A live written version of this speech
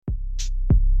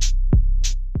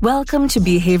Welcome to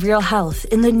Behavioral Health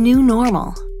in the New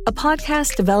Normal, a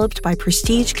podcast developed by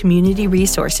Prestige Community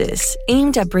Resources,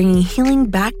 aimed at bringing healing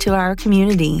back to our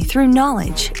community through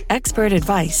knowledge, expert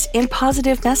advice, and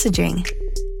positive messaging.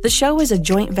 The show is a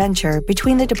joint venture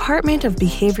between the Department of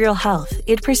Behavioral Health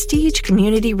and Prestige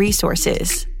Community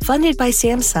Resources, funded by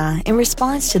SAMHSA in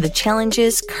response to the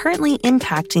challenges currently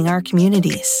impacting our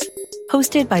communities.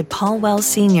 Hosted by Paul Wells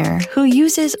Sr., who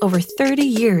uses over 30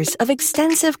 years of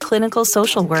extensive clinical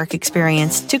social work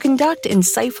experience to conduct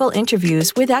insightful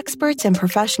interviews with experts and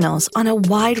professionals on a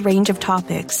wide range of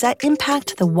topics that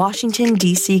impact the Washington,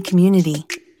 D.C. community.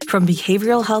 From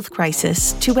behavioral health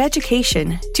crisis to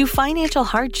education to financial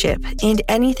hardship and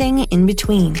anything in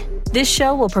between. This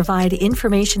show will provide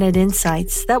information and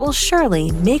insights that will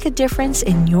surely make a difference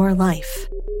in your life.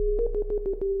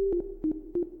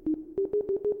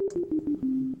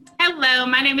 Hello,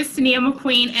 my name is Tania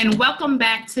McQueen, and welcome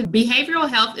back to Behavioral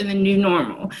Health in the New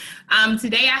Normal.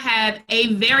 Today I have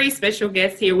a very special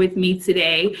guest here with me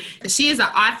today. She is an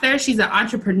author, she's an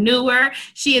entrepreneur,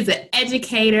 she is an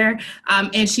educator,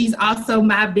 and she's also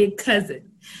my big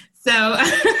cousin. So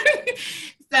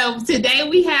today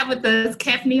we have with us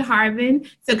Kefni Harvin.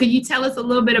 So could you tell us a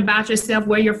little bit about yourself,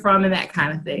 where you're from, and that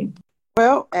kind of thing?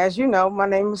 Well, as you know, my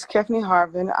name is Kefni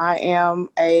Harvin. I am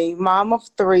a mom of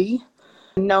three.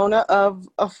 Nona of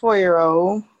a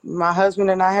 4-year-old. My husband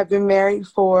and I have been married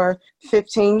for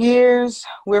 15 years.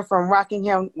 We're from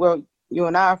Rockingham. Well, you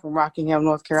and I are from Rockingham,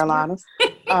 North Carolina.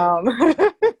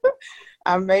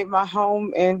 I made my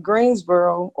home in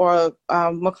Greensboro, or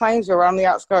McLeansville, on the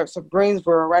outskirts of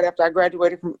Greensboro, right after I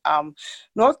graduated from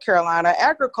North Carolina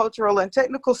Agricultural and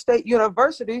Technical State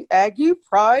University, Aggie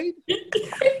Pride.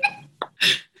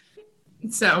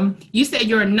 So you said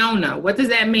you're a Nona. What does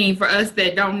that mean for us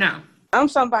that don't know? I'm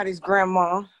somebody's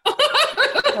grandma.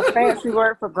 A fancy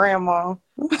word for grandma.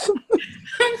 Okay.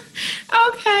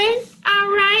 All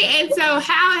right. And so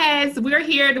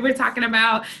we're talking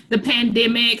about the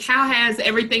pandemic. How has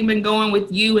everything been going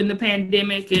with you in the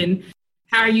pandemic, and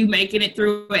how are you making it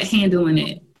through it, handling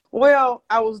it? Well,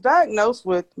 I was diagnosed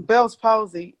with Bell's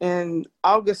palsy in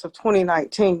August of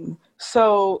 2019.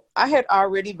 So I had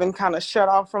already been kind of shut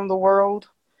off from the world.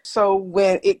 So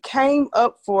when it came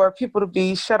up for people to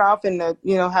be shut off and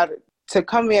how to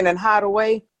come in and hide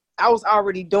away, I was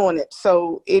already doing it.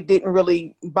 So it didn't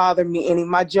really bother me any.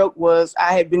 My joke was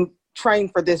I had been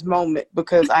trained for this moment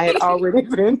because I had already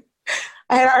been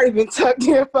tucked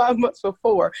in 5 months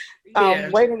before,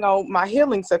 waiting on my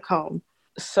healing to come.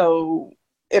 So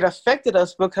it affected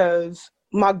us because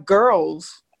my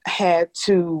girls had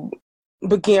to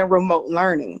begin remote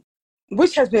learning,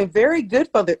 which has been very good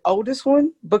for the oldest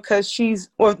one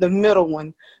or the middle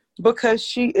one, because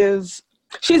she's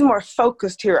more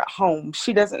focused here at home.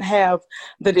 She doesn't have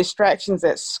the distractions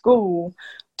at school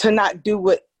to not do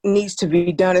what needs to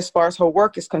be done as far as her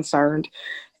work is concerned.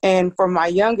 And for my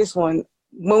youngest one,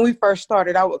 when we first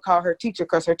started, I would call her teacher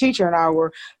because her teacher and I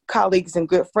were colleagues and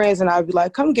good friends. And I'd be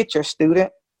like, come get your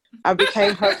student. I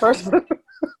became her personal.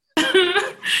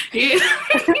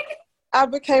 I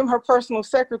became her personal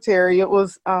secretary. It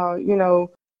was,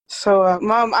 so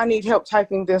Mom, I need help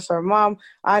typing this, or Mom,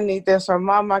 I need this, or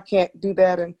Mom, I can't do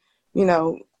that. And,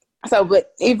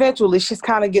 but eventually she's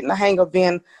kind of getting the hang of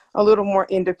being a little more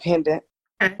independent.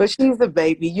 But she's the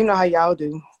baby. You know how y'all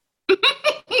do.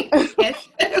 Yes.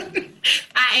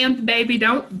 I am the baby.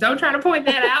 Don't try to point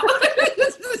that out.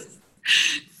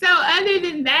 So other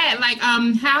than that,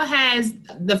 how has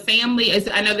the family,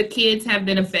 I know the kids have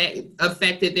been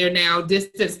affected. They're now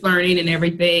distance learning and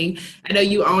everything. I know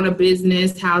you own a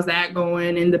business. How's that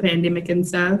going in the pandemic and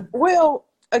stuff? Well,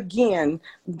 again,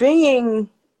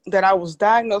 being that I was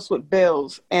diagnosed with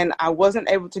Bell's and I wasn't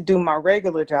able to do my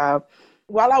regular job,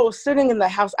 while I was sitting in the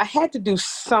house, I had to do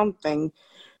something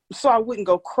so I wouldn't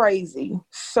go crazy.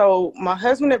 So my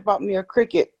husband had bought me a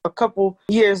Cricut a couple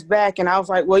years back, and I was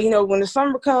like, well, when the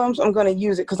summer comes, I'm going to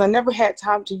use it, because I never had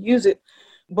time to use it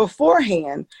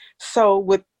beforehand. So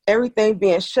with everything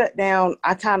being shut down,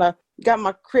 I kind of got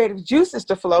my creative juices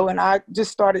to flow, and I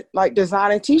just started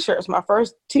designing t-shirts. My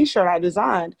first t-shirt I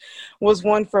designed was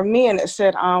one for me, and it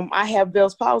said, I have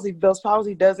Bell's palsy. Bell's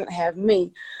palsy doesn't have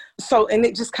me. So, and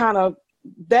it just kind of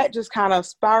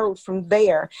spiraled from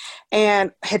there,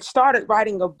 and had started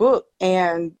writing a book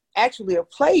and actually a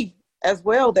play as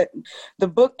well. That the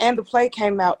book and the play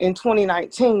came out in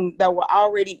 2019 that were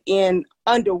already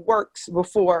under works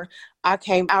before I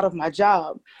came out of my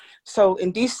job. So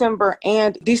in December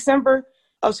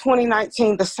of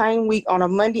 2019, the same week on a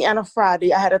Monday and a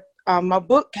Friday, I had my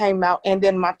book came out, and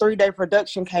then my 3-day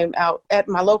production came out at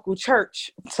my local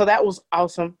church. So that was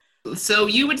awesome. So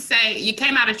you would say you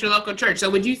came out at your local church. So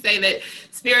would you say that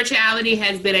spirituality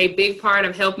has been a big part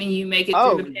of helping you make it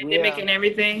through the pandemic and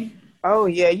everything? Oh,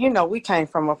 yeah. We came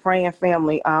from a praying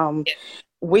family.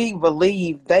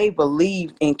 They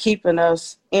believed in keeping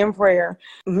us in prayer,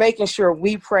 making sure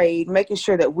we prayed, making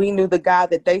sure that we knew the God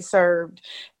that they served,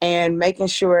 and making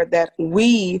sure that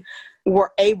we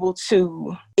were able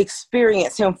to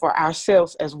experience him for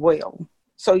ourselves as well.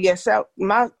 So yes,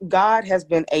 my God has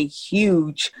been a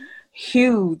huge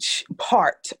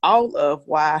part, all of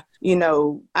why,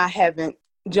 I haven't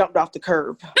jumped off the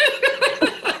curb.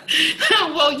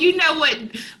 Well, you know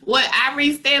what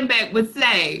Irie Stanback would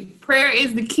say, prayer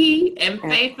is the key and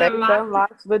faith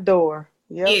unlocks the door.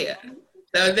 Yep. Yeah.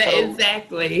 So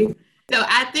exactly. So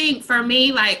I think for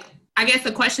me, like, I guess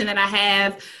the question that I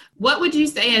have, what would you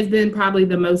say has been probably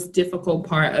the most difficult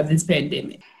part of this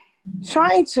pandemic?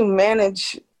 Trying to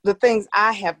manage the things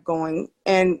I have going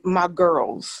and my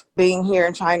girls being here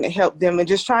and trying to help them and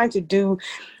just trying to do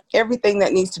everything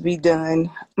that needs to be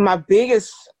done. My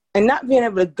biggest, and not being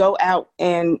able to go out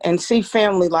and see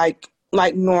family like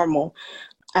normal.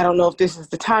 I don't know if this is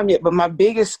the time yet, but my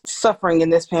biggest suffering in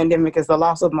this pandemic is the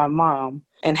loss of my mom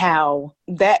and how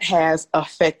that has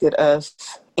affected us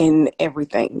in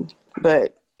everything.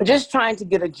 But just trying to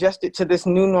get adjusted to this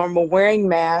new normal, wearing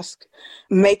masks,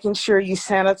 making sure you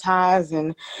sanitize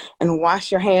and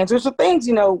wash your hands. There's some things,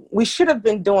 we should have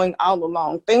been doing all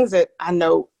along, things that I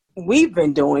know we've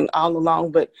been doing all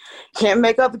along, but can't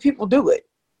make other people do it.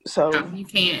 So no, you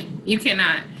can't. You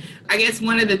cannot. I guess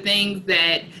one of the things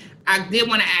that I did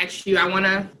want to ask you, I want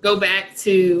to go back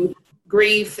to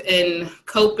grief and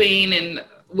coping and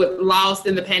with loss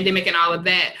in the pandemic and all of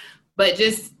that. But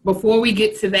just before we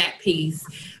get to that piece,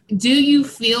 do you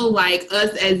feel like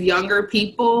us as younger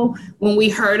people, when we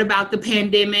heard about the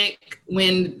pandemic,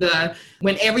 when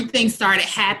everything started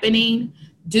happening,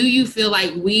 do you feel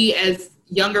like we as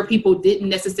younger people didn't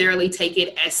necessarily take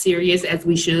it as serious as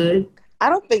we should? I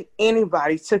don't think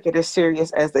anybody took it as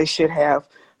serious as they should have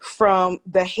from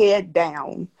the head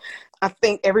down. I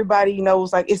think everybody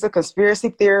knows, like, it's a conspiracy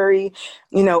theory,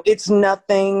 it's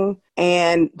nothing.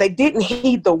 And they didn't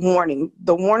heed the warning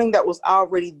that was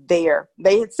already there.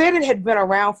 They had said it had been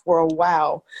around for a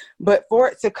while, but for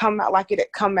it to come out like it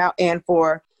had come out and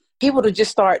for people to just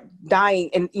start dying.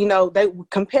 And, they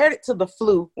compared it to the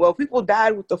flu. Well, people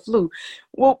died with the flu.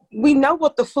 Well, we know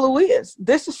what the flu is.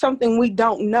 This is something we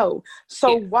don't know.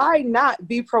 So why not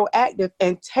be proactive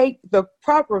and take the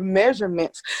proper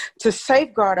measurements to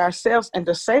safeguard ourselves and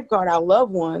to safeguard our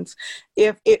loved ones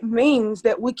if it means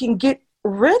that we can get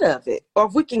rid of it or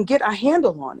if we can get a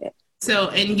handle on it? So,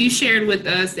 and you shared with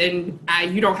us, and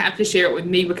you don't have to share it with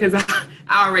me because I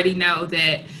already know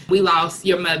that we lost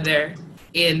your mother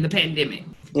in the pandemic.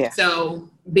 Yeah. So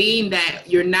being that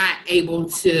you're not able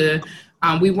to,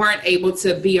 we weren't able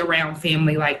to be around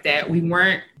family like that. We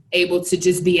weren't able to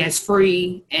just be as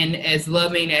free and as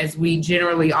loving as we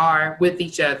generally are with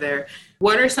each other.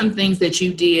 What are some things that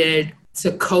you did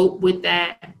to cope with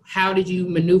that? How did you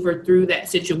maneuver through that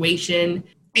situation?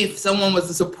 If someone was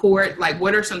a support, like,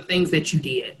 what are some things that you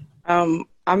did?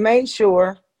 I made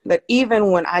sure that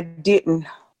even when I didn't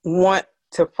want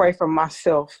to pray for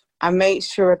myself, I made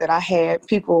sure that I had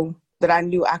people that I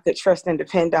knew I could trust and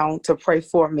depend on to pray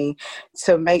for me,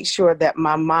 to make sure that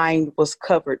my mind was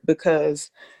covered, because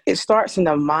it starts in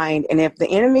the mind. And if the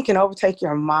enemy can overtake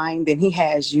your mind, then he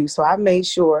has you. So I made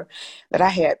sure that I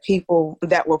had people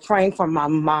that were praying for my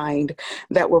mind,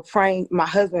 that were praying. My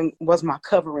husband was my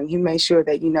covering. He made sure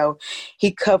that,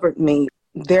 he covered me.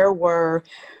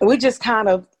 We just kind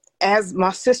of, as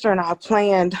my sister and I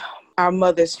planned our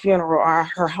mother's funeral,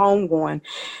 her homegoing,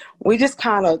 we just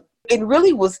kind of, it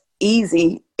really was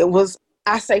easy. It was,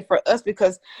 I say for us,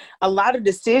 because a lot of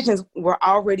decisions were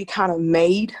already kind of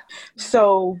made.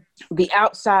 So the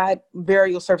outside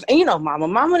burial service, and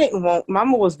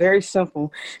Mama was very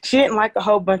simple. She didn't like a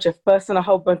whole bunch of fuss and a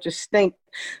whole bunch of stink.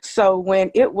 So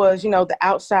when it was, the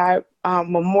outside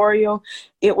memorial,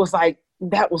 it was like,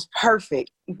 that was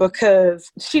perfect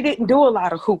because she didn't do a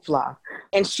lot of hoopla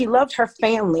and she loved her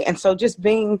family. And so just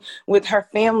being with her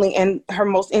family and her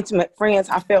most intimate friends,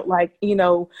 I felt like,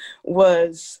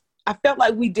 I felt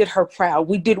like we did her proud.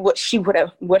 We did what she would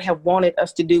have wanted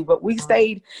us to do, but we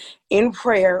stayed in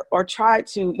prayer or tried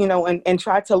to, and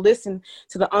tried to listen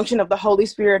to the unction of the Holy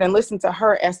Spirit and listen to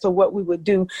her as to what we would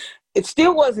do. It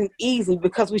still wasn't easy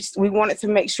because we wanted to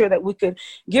make sure that we could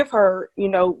give her,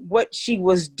 what she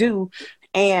was due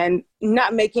and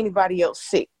not make anybody else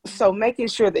sick. So making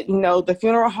sure that, the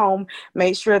funeral home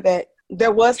made sure that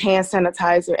there was hand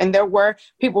sanitizer, and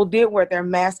people did wear their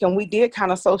mask, and we did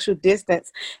kind of social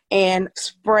distance and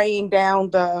spraying down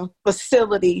the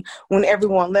facility when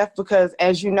everyone left, because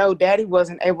as you know, Daddy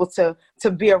wasn't able to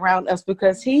be around us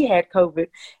because he had COVID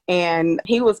and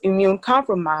he was immune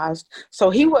compromised.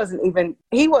 So he wasn't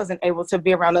able to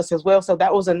be around us as well. So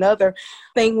that was another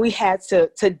thing we had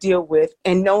to deal with.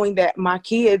 And knowing that my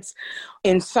kids,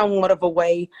 in somewhat of a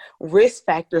way, risk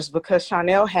factors, because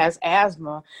Chanel has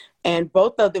asthma and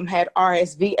both of them had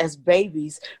RSV as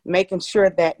babies, making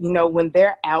sure that, when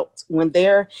they're out, when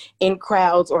they're in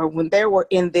crowds, or when they were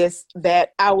in this,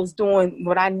 that I was doing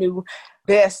what I knew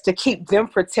best to keep them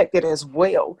protected as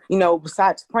well.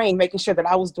 Besides praying, making sure that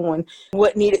I was doing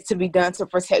what needed to be done to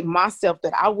protect myself,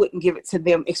 that I wouldn't give it to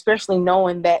them, especially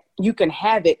knowing that you can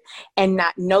have it and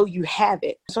not know you have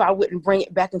it. So I wouldn't bring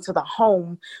it back into the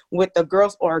home with the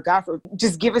girls, or God forbid,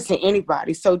 just give it to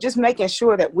anybody. So just making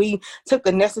sure that we took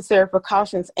the necessary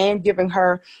precautions and giving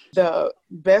her the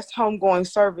best homegoing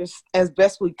service as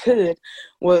best we could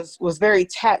was very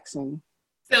taxing.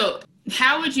 So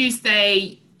how would you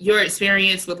say your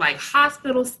experience with like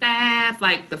hospital staff,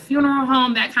 like the funeral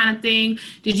home, that kind of thing?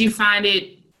 Did you find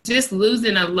it, just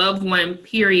losing a loved one,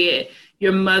 period,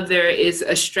 your mother, is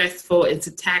a stressful, it's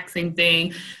a taxing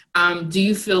thing? Do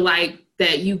you feel like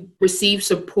that you received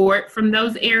support from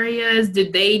those areas?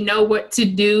 Did they know what to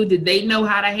do? Did they know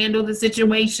how to handle the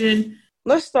situation?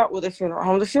 Let's start with the funeral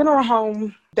home. The funeral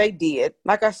home, they did.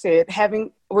 Like I said,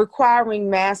 requiring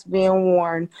masks being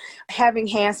worn, having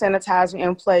hand sanitizer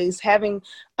in place, having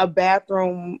a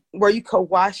bathroom where you could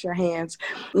wash your hands,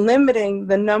 limiting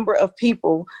the number of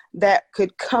people that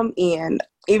could come in.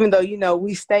 Even though,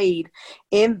 we stayed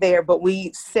in there, but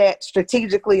we sat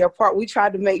strategically apart. We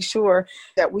tried to make sure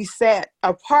that we sat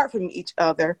apart from each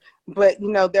other. But,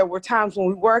 there were times when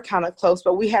we were kind of close,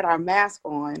 but we had our mask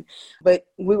on. But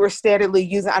we were steadily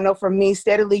using hand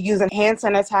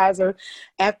sanitizer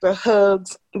after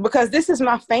hugs, because this is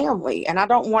my family and I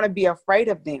don't want to be afraid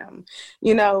of them.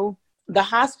 The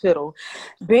hospital,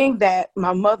 being that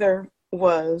my mother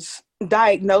was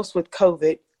diagnosed with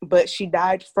COVID, but she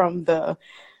died from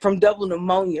double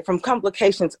pneumonia, from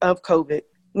complications of COVID.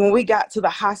 When we got to the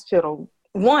hospital,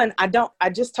 I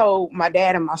just told my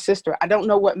dad and my sister, I don't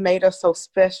know what made us so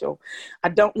special. I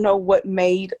don't know what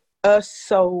made us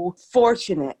so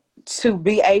fortunate to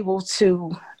be able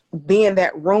to be in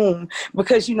that room,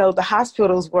 because, the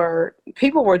hospitals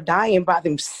people were dying by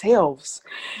themselves.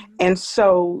 And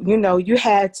so, you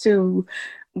had to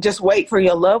just wait for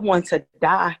your loved one to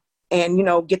die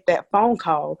and, get that phone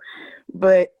call.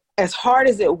 But as hard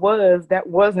as it was, that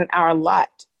wasn't our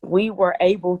lot. We were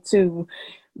able to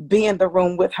be in the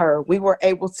room with her. We were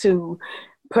able to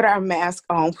put our mask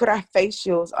on, put our face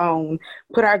shields on,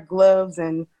 put our gloves,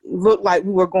 and look like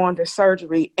we were going to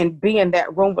surgery, and be in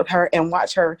that room with her and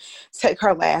watch her take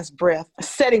her last breath.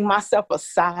 Setting myself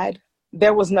aside,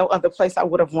 there was no other place I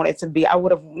would have wanted to be. I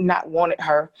would have not wanted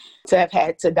her to have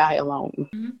had to die alone.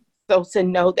 Mm-hmm. So to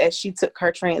know that she took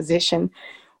her transition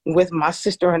with my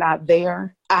sister and I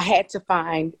there, I had to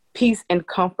find peace and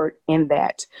comfort in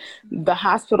that. The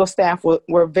hospital staff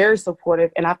were very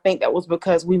supportive, and I think that was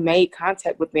because we made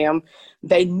contact with them.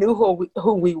 They knew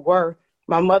who we were.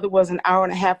 My mother was an hour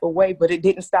and a half away, but it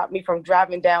didn't stop me from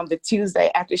driving down the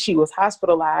Tuesday after she was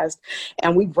hospitalized,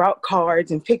 and we brought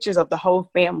cards and pictures of the whole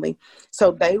family.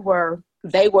 So they were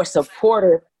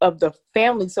supportive of the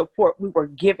family support we were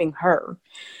giving her.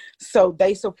 So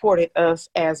they supported us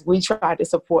as we tried to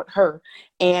support her.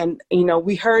 And,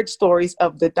 we heard stories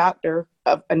of the doctor,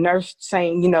 of a nurse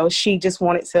saying, she just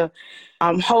wanted to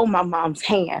hold my mom's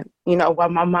hand, while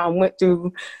my mom went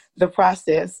through the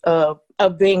process of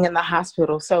being in the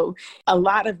hospital. So a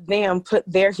lot of them put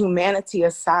their humanity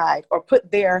aside, or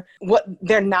put their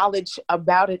knowledge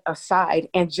about it aside,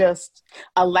 and just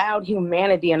allowed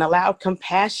humanity and allowed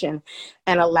compassion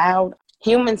and allowed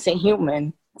human to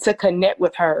human to connect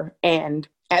with her. And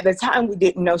at the time, we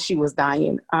didn't know she was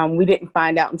dying. We didn't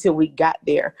find out until we got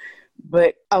there.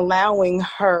 But allowing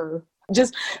her,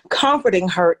 just comforting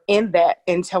her in that,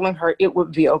 and telling her it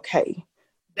would be okay.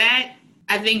 That,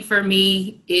 I think, for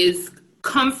me, is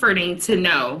comforting to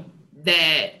know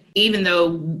that even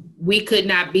though we could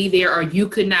not be there, or you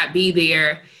could not be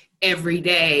there every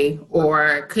day,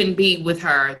 or couldn't be with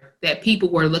her, that people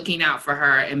were looking out for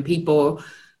her, and people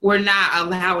were not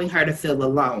allowing her to feel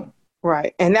alone.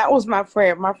 Right. And that was my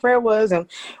prayer. My prayer was, and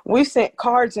we sent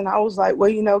cards, and I was like,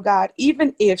 well, God,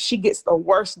 even if she gets the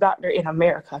worst doctor in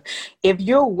America, if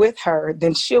you're with her,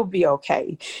 then she'll be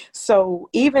okay. So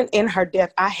even in her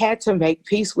death, I had to make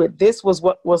peace with this was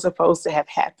what was supposed to have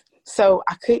happened. So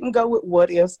I couldn't go with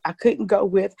what ifs. I couldn't go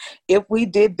with if we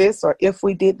did this or if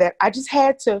we did that. I just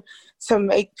had to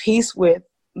make peace with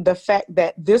the fact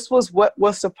that this was what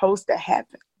was supposed to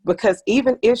happen. Because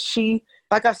even if she,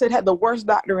 like I said, had the worst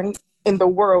doctor in the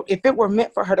world, if it were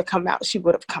meant for her to come out, she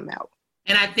would have come out.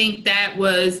 And I think that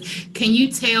was, can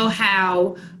you tell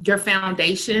how your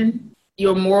foundation,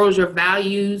 your morals, your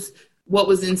values, what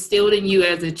was instilled in you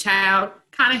as a child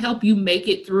kind of help you make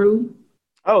it through?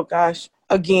 Oh, gosh.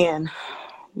 Again,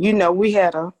 we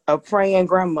had a praying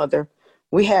grandmother.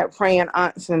 We had praying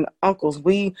aunts and uncles.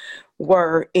 We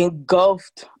were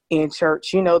engulfed in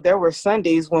church. There were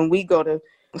Sundays when we go to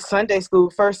Sunday school,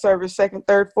 first service, second,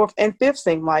 third, fourth, and fifth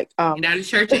seemed like. Get out of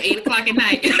church at 8 o'clock at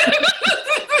night.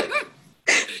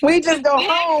 We just go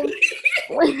home.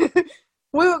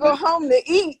 We would go home to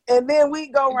eat, and then we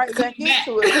go right back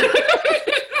into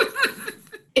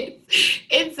it.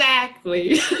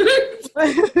 Exactly.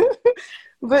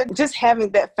 But just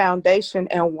having that foundation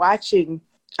and watching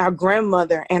our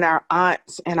grandmother and our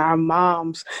aunts and our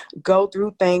moms go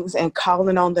through things and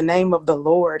calling on the name of the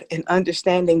Lord and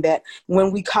understanding that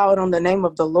when we called on the name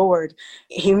of the Lord,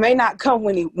 he may not come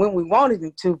when we wanted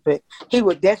him to, but he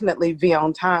would definitely be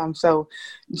on time. So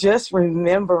just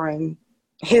remembering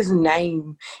his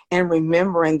name and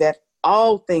remembering that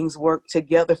all things work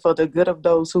together for the good of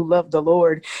those who love the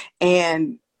Lord.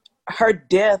 And her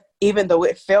death, even though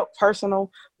it felt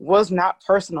personal, was not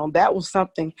personal. That was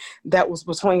something that was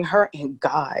between her and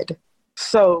God.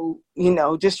 So,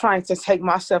 just trying to take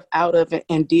myself out of it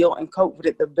and deal and cope with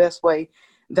it the best way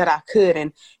that I could.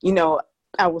 And,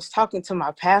 I was talking to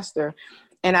my pastor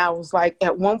and I was like,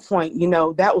 at one point,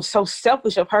 that was so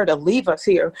selfish of her to leave us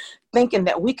here thinking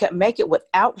that we could make it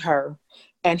without her.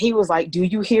 And he was like, do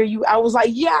you hear you? I was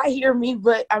like, yeah, I hear me.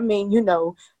 But I mean,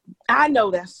 I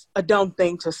know that's a dumb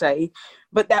thing to say,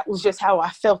 but that was just how I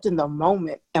felt in the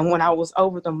moment. And when I was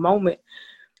over the moment,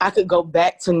 I could go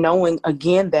back to knowing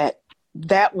again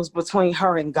that was between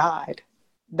her and God.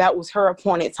 That was her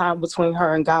appointed time between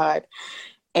her and God.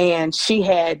 And she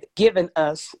had given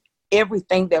us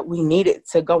everything that we needed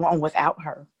to go on without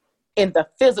her in the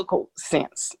physical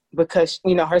sense, because,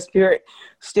 her spirit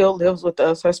still lives with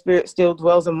us. Her spirit still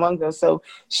dwells among us. So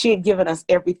she had given us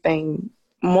everything.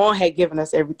 Mom had given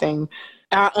us everything.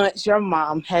 Our aunts, your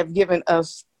mom, have given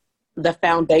us the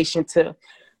foundation to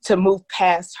move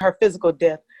past her physical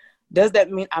death. Does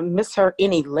that mean I miss her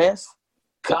any less?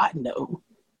 God, no.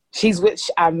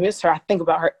 I miss her. I think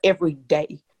about her every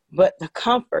day. But the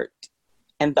comfort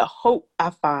and the hope I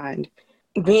find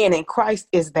being in Christ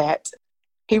is that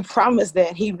he promised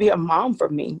that he'd be a mom for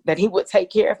me, that he would take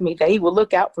care of me, that he would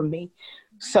look out for me.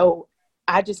 So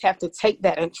I just have to take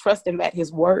that and trust him at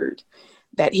his word,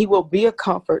 that he will be a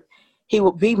comfort. He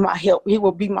will be my help. He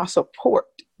will be my support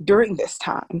during this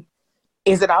time.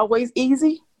 Is it always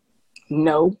easy?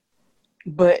 No,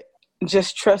 but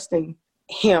just trusting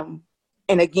him.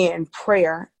 And again,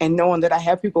 prayer and knowing that I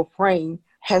have people praying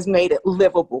has made it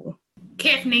livable.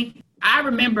 Kefni, I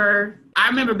remember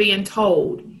being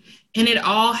told, and it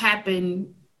all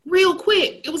happened real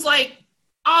quick. It was like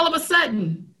all of a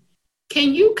sudden.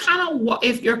 Can you kind of,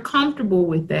 if you're comfortable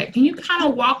with that, can you kind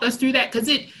of walk us through that? Because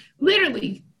it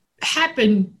literally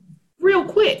happened real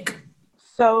quick.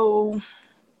 So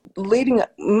leading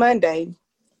up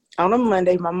on a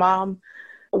Monday, my mom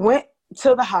went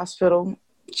to the hospital.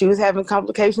 She was having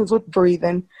complications with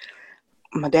breathing.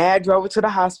 My dad drove her to the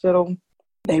hospital.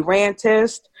 They ran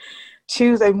tests.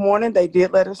 Tuesday morning, they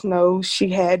did let us know she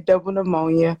had double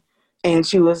pneumonia and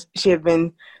she had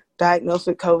been diagnosed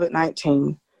with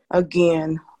COVID-19.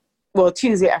 Again,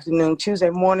 Tuesday afternoon. Tuesday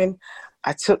morning,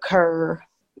 I took her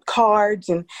cards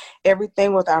and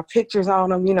everything with our pictures on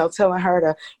them, telling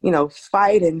her to,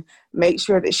 fight and make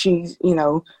sure that she's,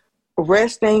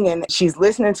 resting and she's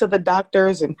listening to the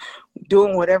doctors and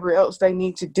doing whatever else they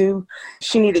need to do.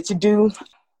 She needed to do.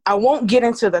 I won't get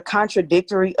into the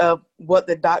contradictory of what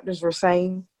the doctors were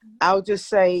saying. I'll just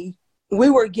say we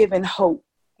were given hope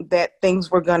that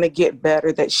things were going to get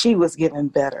better, that she was getting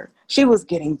better. She was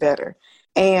getting better.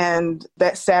 And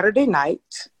that Saturday night,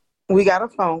 we got a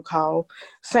phone call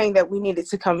saying that we needed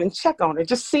to come and check on her,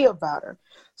 just see about her.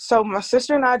 So my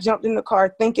sister and I jumped in the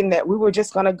car thinking that we were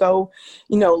just going to go,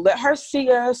 let her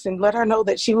see us and let her know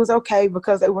that she was okay,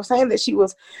 because they were saying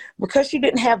that because she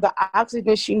didn't have the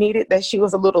oxygen she needed, that she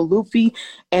was a little loopy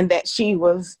and that she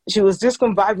was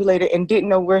discombobulated and didn't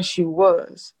know where she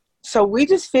was. So we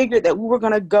just figured that we were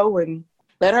going to go and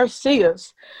let her see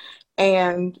us.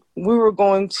 And we were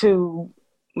going to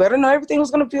let her know everything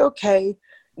was going to be okay,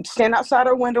 stand outside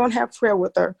her window and have prayer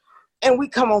with her. And we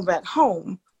come on back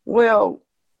home. Well,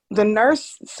 the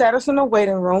nurse sat us in the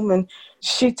waiting room and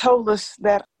she told us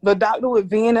that the doctor would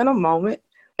be in a moment.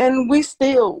 And we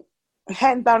still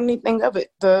hadn't thought anything of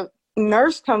it. The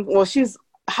nurse comes, well, she's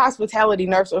a hospitality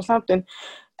nurse or something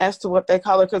as to what they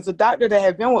call her, because the doctor that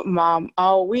had been with Mom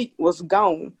all week was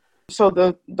gone. So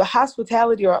the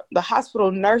hospitality or the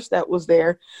hospital nurse that was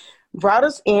there brought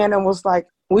us in and was like,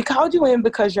 we called you in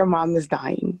because your mom is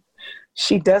dying.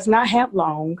 She does not have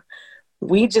long.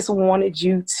 We just wanted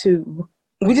to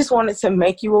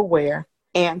make you aware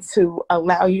and to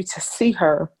allow you to see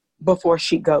her before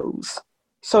she goes.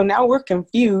 So now we're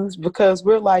confused because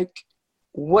we're like,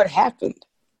 what happened?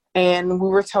 And we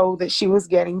were told that she was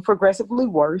getting progressively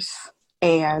worse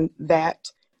and that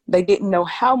they didn't know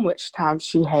how much time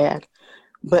she had,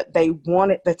 but they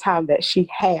wanted the time that she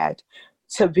had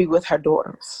to be with her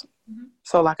daughters. Mm-hmm.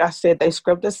 So like I said, they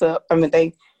scrubbed us up. I mean,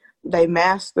 they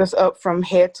masked us up from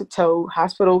head to toe,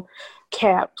 hospital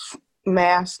caps,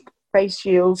 mask, face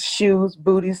shields, shoes,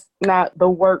 booties, not the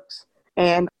works,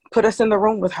 and put us in the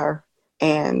room with her.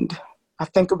 And I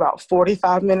think about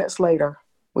 45 minutes later,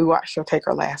 we watched her take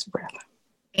her last breath.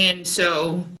 And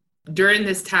so during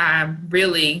this time,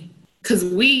 really, because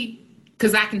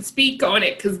I can speak on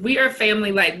it, because we are a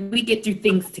family, like we get through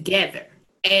things together.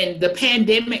 And the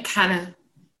pandemic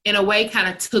in a way,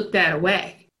 took that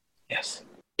away. Yes.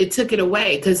 It took it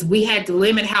away because we had to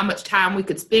limit how much time we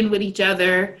could spend with each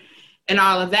other and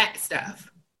all of that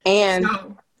stuff. And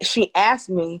she asked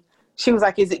me, she was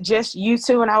like, is it just you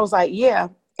two? And I was like, yeah.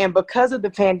 And because of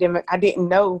the pandemic, I didn't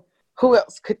know who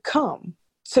else could come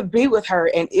to be with her.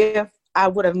 And if I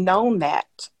would have known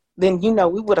that, then,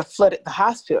 we would have flooded the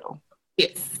hospital.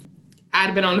 Yes. I'd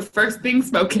have been on the first thing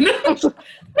smoking.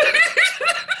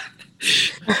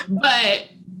 But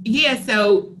yeah,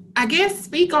 so I guess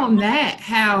speak on that,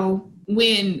 how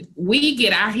when we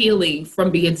get our healing from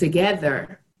being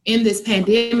together in this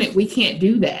pandemic, we can't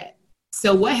do that.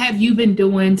 So what have you been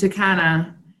doing to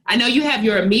I know you have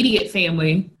your immediate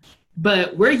family,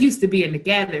 but we're used to being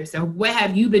together. So what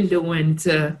have you been doing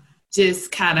to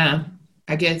just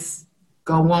I guess,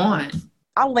 go on?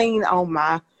 I lean on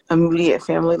my immediate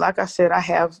family. Like I said, I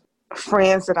have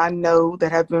friends that I know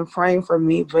that have been praying for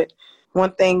me, but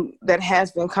one thing that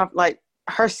has been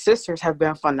her sisters have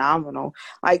been phenomenal.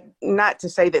 Like, not to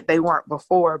say that they weren't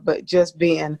before, but just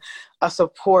being a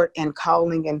support and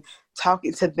calling and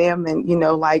talking to them. And,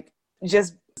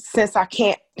 just since I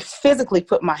can't physically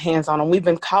put my hands on them, we've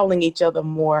been calling each other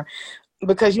more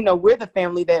because, we're the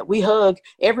family that we hug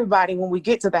everybody when we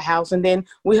get to the house. And then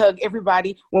we hug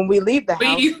everybody when we leave the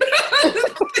house.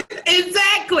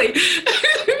 Exactly.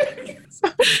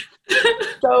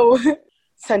 So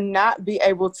to not be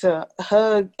able to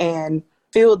hug and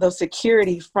feel the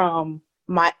security from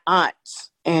my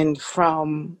aunts and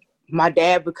from my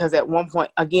dad, because at one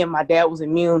point, again, my dad was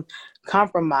immune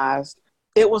compromised.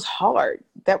 It was hard.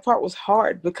 That part was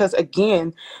hard because,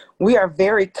 again, we are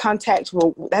very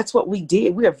contactual. That's what we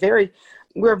did. We're a very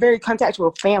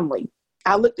contactual family.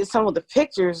 I looked at some of the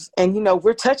pictures and,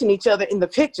 we're touching each other in the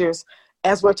pictures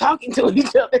as we're talking to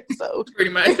each other. So pretty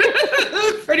much.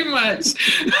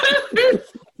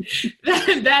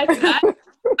 That's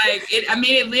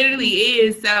it literally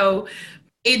is. So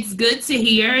it's good to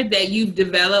hear that you've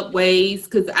developed ways,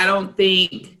 because I don't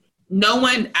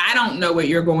know what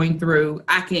you're going through.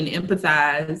 I can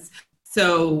empathize.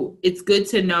 So it's good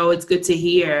to know, it's good to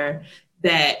hear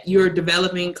that you're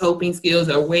developing coping skills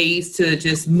or ways to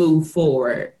just move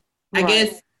forward. Right. I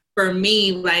guess for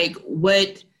me,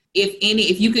 what, if any,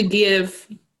 if you could give,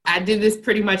 I did this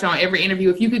pretty much on every interview,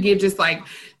 if you could give just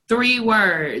 3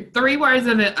 words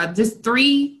of it, just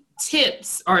 3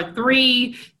 tips or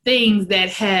 3 things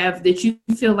that you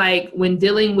feel like when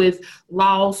dealing with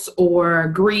loss or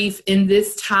grief in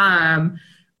this time,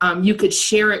 you could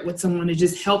share it with someone to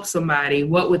just help somebody,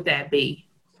 what would that be?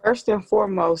 First and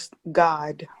foremost,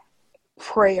 God,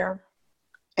 prayer,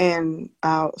 and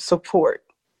support.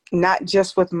 Not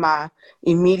just with my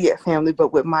immediate family,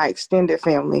 but with my extended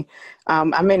family.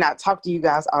 I may not talk to you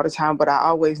guys all the time, but I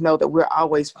always know that we're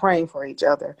always praying for each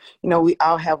other. We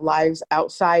all have lives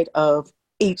outside of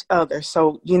each other.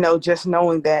 So, just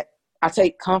knowing that, I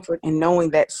take comfort in knowing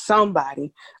that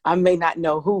somebody, I may not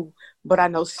know who, but I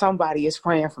know somebody is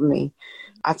praying for me.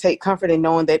 I take comfort in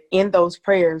knowing that in those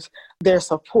prayers, there's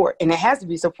support. And it has to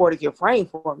be support if you're praying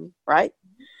for me, right?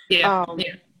 Yeah.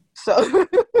 Yeah. So...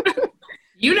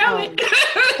 You know it.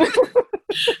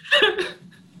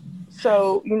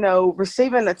 So,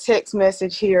 receiving a text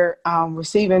message here,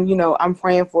 receiving, I'm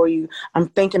praying for you, I'm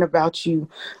thinking about you,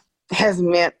 has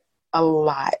meant a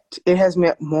lot. It has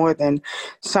meant more than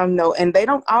some know. And they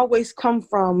don't always come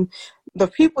from the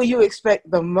people you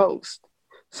expect the most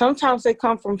sometimes they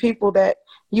come from people that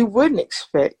you wouldn't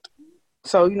expect.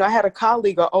 So, I had a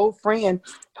colleague, an old friend,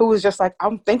 who was just like,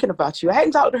 I'm thinking about you. I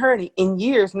hadn't talked to her in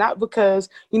years, not because,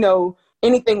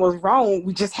 anything was wrong.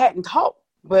 We just hadn't talked.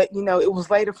 But, it was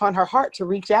laid upon her heart to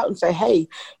reach out and say, hey,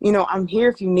 I'm here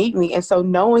if you need me. And so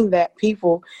knowing that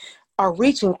people are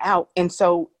reaching out. And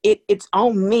so it's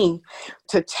on me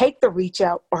to take the reach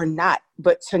out or not,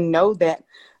 but to know that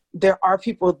there are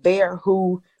people there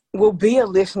who will be a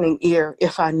listening ear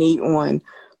if I need one,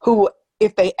 who,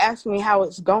 if they ask me how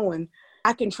it's going,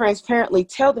 I can transparently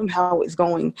tell them how it's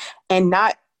going and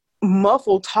not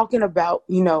muffle talking about,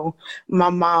 my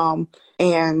mom.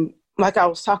 And like I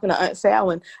was talking to Aunt Sal,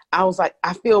 and I was like,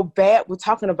 I feel bad with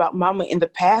talking about mama in the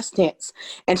past tense.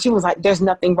 And she was like, there's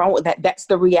nothing wrong with that. That's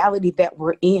the reality that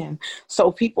we're in.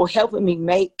 So people helping me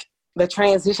make the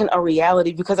transition a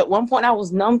reality, because at one point I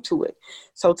was numb to it.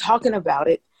 So talking about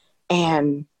it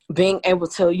and being able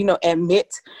to,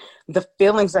 admit the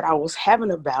feelings that I was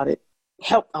having about it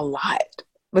helped a lot,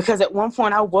 because at one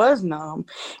point I was numb,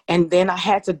 and then I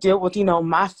had to deal with,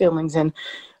 my feelings and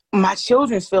my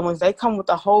children's feelings. They come with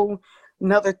a whole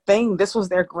another thing. This was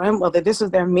their grandmother. This was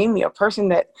their Mimi, a person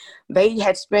that they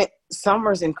had spent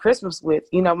summers and Christmas with.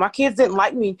 My kids didn't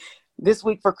like me this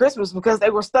week for Christmas because they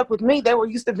were stuck with me. They were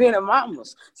used to being at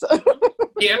mama's. So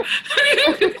yeah.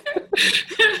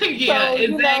 Yeah, so,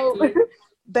 exactly.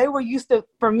 They were used to,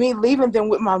 for me, leaving them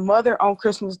with my mother on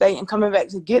Christmas Day and coming back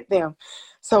to get them.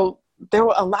 So there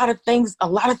were a lot of things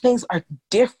are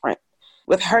different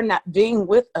with her not being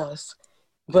with us,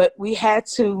 but we had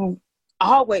to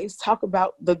always talk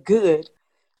about the good,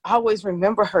 always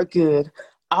remember her good,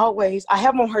 always, I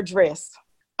have on her dress,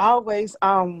 always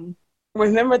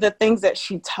remember the things that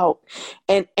she taught.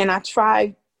 And I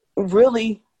try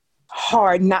really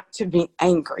hard not to be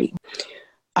angry.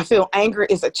 I feel anger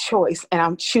is a choice, and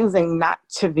I'm choosing not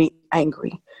to be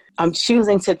angry. I'm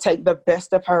choosing to take the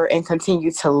best of her and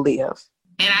continue to live.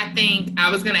 And I think I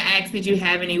was going to ask, did you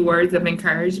have any words of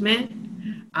encouragement?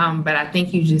 But I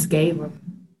think you just gave them.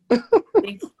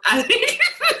 I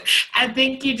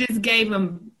think you just gave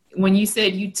them when you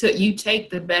said you take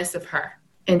the best of her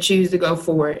and choose to go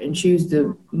forward and choose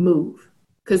to move,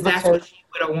 because that's what she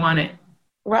would have wanted.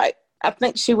 Right. I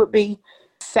think she would be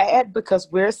sad because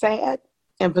we're sad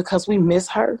and because we miss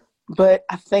her. But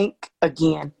I think,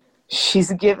 again,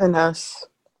 she's given us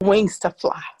wings to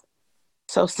fly.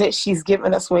 So since she's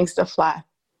given us wings to fly,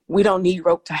 we don't need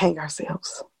rope to hang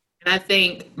ourselves. And I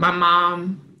think my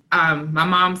mom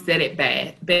said it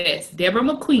best. Deborah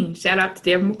McQueen, shout out to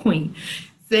Deborah McQueen,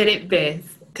 said it best,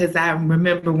 because I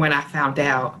remember when I found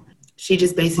out, she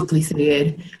just basically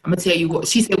said, I'm going to tell you what.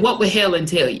 She said, what would Helen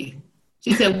tell you?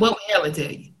 She said, what would Helen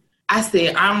tell you? I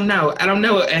said, I don't know. I don't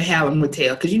know what Aunt Helen would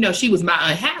tell, because, she was my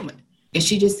Aunt Helen. And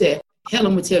she just said,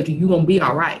 Helen would tell you, you're going to be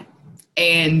all right.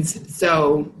 And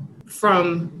so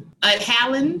from Aunt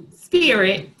Helen's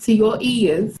spirit to your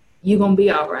ears, you're going to be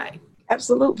all right.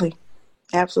 Absolutely.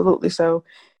 Absolutely. So,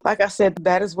 like I said,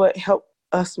 that is what helped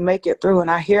us make it through. And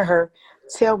I hear her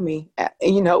tell me,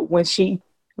 when she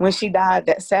died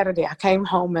that Saturday, I came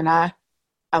home and I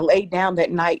laid down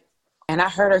that night and I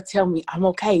heard her tell me, I'm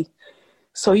okay.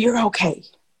 So you're okay.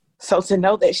 So to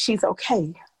know that she's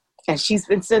okay. And she's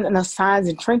been sending us signs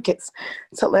and trinkets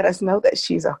to let us know that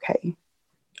she's okay.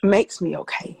 Makes me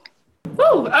okay.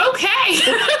 Ooh, okay.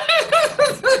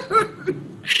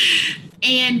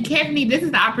 And Kevney, this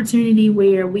is the opportunity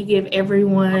where we give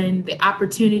everyone the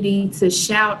opportunity to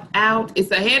shout out. It's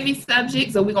a heavy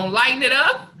subject, so we're going to lighten it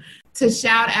up. To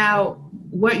shout out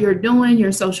what you're doing,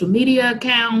 your social media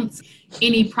accounts,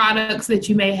 any products that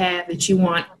you may have that you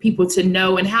want people to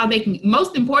know, and how they can,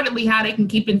 most importantly, how they can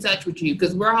keep in touch with you,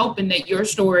 because we're hoping that your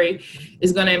story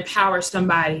is going to empower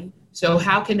somebody. So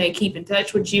how can they keep in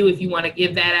touch with you if you want to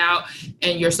give that out,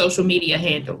 and your social media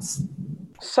handles?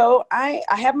 So I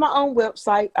have my own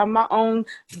website. I'm my own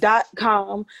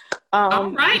 .com. All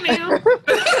right now.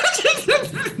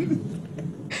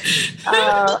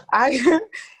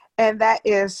 And that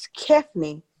is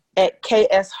Kevney at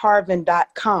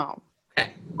ksharvin.com.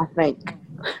 Okay. I think.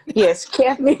 Yes,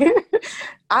 Kevney.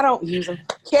 I don't use them.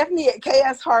 Kevney at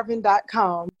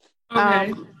ksharvin.com.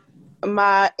 Okay.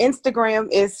 My Instagram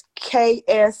is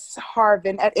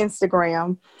ksharvin at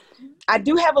Instagram. I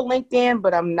do have a LinkedIn,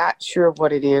 but I'm not sure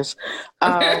what it is.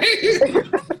 And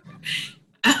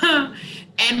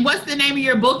what's the name of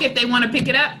your book if they want to pick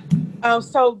it up?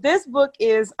 So this book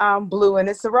is Blue, and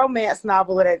it's a romance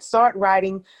novel that I started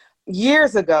writing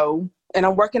years ago, and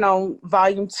I'm working on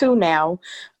volume 2 now.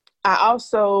 I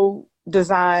also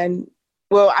design,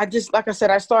 like I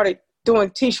said, I started doing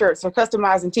t-shirts or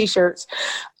customizing t-shirts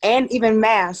and even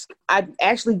masks. I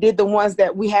actually did the ones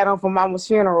that we had on for Mama's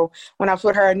funeral when I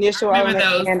put her initial on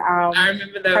it and I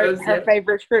remember those. Her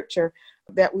favorite scripture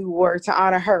that we wore to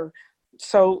honor her.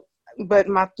 So, but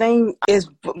my thing is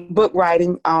book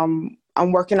writing. I'm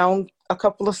working on a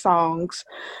couple of songs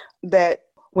that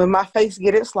when my face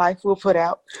get its life, we'll put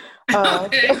out.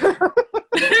 Okay.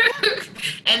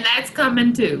 And that's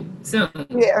coming too soon.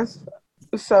 Yes.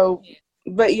 So,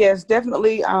 but yes,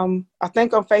 definitely. I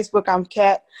think on Facebook I'm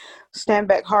Kat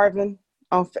Stanback Harvin.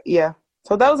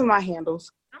 So those are my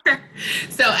handles. Okay.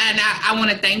 So, and I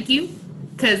want to thank you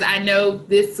because I know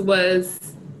this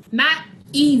was not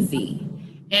easy,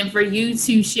 and for you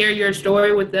to share your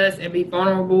story with us and be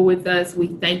vulnerable with us, we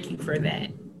thank you for that.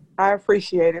 I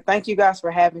appreciate it. Thank you guys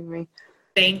for having me.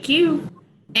 Thank you.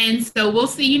 And so we'll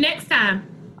see you next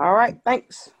time. All right.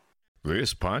 Thanks.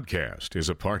 This podcast is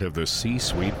a part of the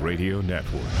C-Suite Radio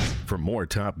Network. For more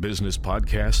top business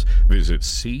podcasts, visit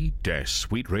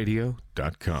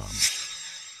c-suiteradio.com.